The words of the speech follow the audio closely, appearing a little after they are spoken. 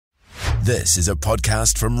This is a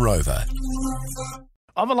podcast from Rover.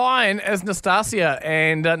 On the line is Nastasia,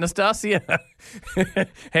 and Nastasia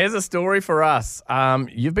has a story for us.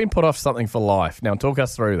 You've been put off something for life. Now, talk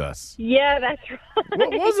us through this. Yeah, that's right.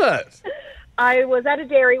 What was it? I was at a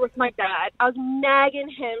dairy with my dad. I was nagging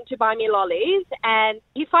him to buy me lollies, and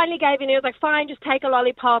he finally gave in. He was like, fine, just take a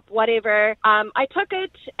lollipop, whatever. I took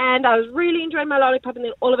it, and I was really enjoying my lollipop, and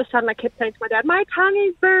then all of a sudden I kept saying to my dad, my tongue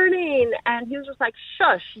is burning. And he was just like,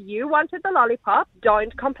 shush, you wanted the lollipop,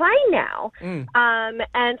 don't complain now.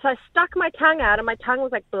 And so I stuck my tongue out, and my tongue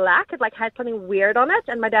was like black. It like had something weird on it,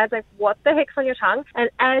 and my dad's like, what the heck's on your tongue?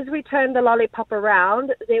 And as we turned the lollipop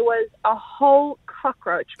around, there was a whole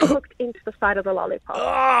cockroach cooked into the side of the lollipop.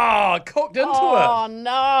 Oh, cooked into it. Oh,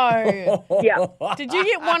 no. Yeah. Did you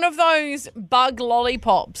get one of those bug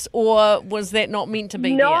lollipops, or was that not meant to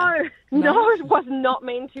be No, there? it was not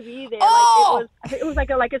meant to be there. Oh! Like it was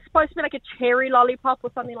like it's supposed to be like a cherry lollipop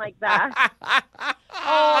or something like that.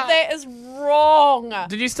 Oh, that is wrong.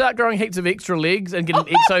 Did you start growing heaps of extra legs and get an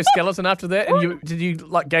exoskeleton after that? And did you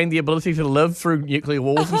like gain the ability to live through nuclear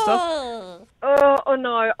wars and stuff? Oh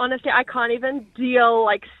no, honestly, I can't even deal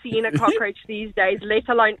like seeing a cockroach these days, let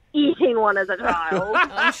alone eating one as a child.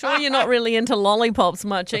 I'm sure you're not really into lollipops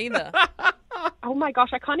much either. Oh my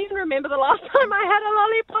gosh, I can't even remember the last time I had a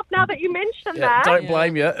lollipop now that you mentioned that. Don't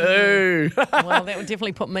blame you. Ooh. Well, that would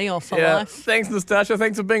definitely put me off for life. Thanks, Nastasia.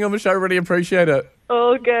 Thanks for being on the show. Really appreciate it.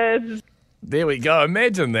 All good. There we go.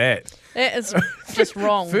 Imagine that. That is just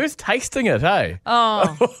wrong. First tasting it, hey?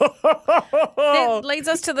 Oh. That leads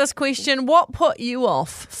us to this question. What put you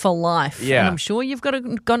off for life? Yeah. And I'm sure you've got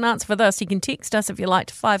an answer for this. You can text us if you like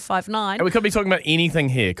to 559. And we could be talking about anything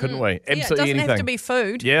here, couldn't we? Absolutely Yeah, it doesn't anything. have to be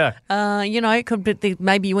food. Yeah. It could be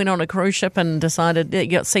maybe you went on a cruise ship and decided you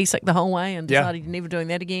got seasick the whole way and Yeah. decided you're never doing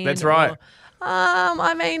that again. That's right. I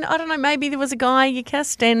don't know, maybe there was a guy you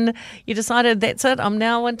kissed and you decided that's it, I'm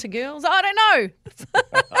now into girls. I don't know.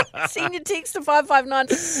 Send your text to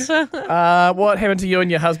 559. What happened to you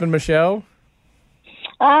and your husband, Michelle?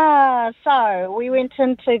 So we went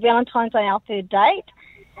into Valentine's on our third date,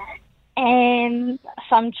 and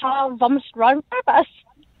some child vomited right in front of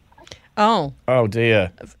us, Oh,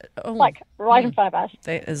 dear. like right in front of us.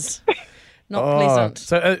 That is not pleasant.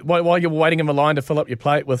 So while you were waiting in the line to fill up your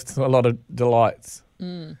plate with a lot of delights.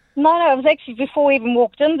 No, it was actually before we even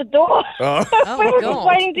walked in the door. Oh. We were God. just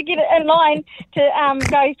waiting to get in line to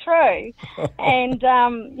go through, and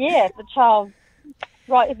the child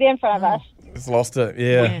right there in front of us. Just lost it.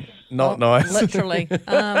 Yeah. Not nice. Literally.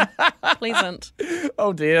 Pleasant.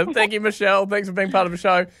 Oh, dear. Thank you, Michelle. Thanks for being part of the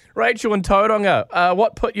show. Rachel and Tauranga,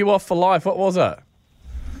 what put you off for life? What was it?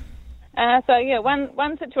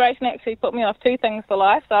 One situation actually put me off two things for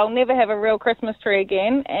life. So I'll never have a real Christmas tree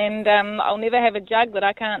again, and I'll never have a jug that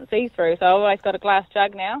I can't see through. So I've always got a glass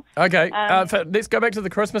jug now. Okay, let's go back to the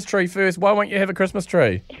Christmas tree first. Why won't you have a Christmas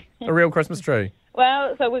tree? A real Christmas tree?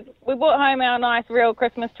 Well, so we brought home our nice real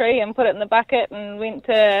Christmas tree and put it in the bucket and went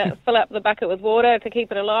to fill up the bucket with water to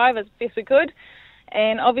keep it alive as best we could.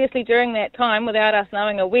 And obviously during that time, without us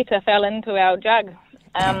knowing, a wether fell into our jug.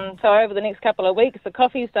 So over the next couple of weeks, the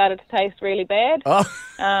coffee started to taste really bad.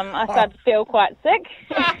 I started to feel quite sick.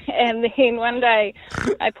 And then one day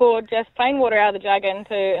I poured just plain water out of the jug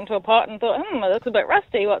into a pot and thought, this is a bit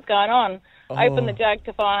rusty. What's going on? Opened the jug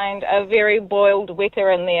to find a very boiled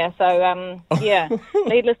wether in there. So,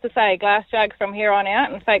 needless to say, glass jugs from here on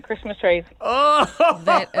out and fake Christmas trees.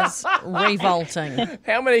 That is revolting.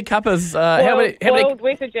 How many cuppas? Boiled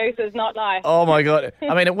wether juice is not life. Oh, my God.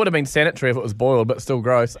 I mean, it would have been sanitary if it was boiled, but still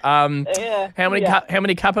gross. How many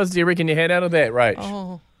cuppas do you reckon you had out of that,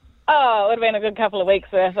 Rach? Oh, it would have been a good couple of weeks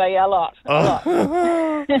worth, so yeah, a lot.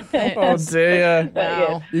 Oh, dear.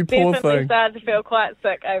 But, You poor definitely thing. started to feel quite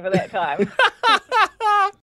sick over that time.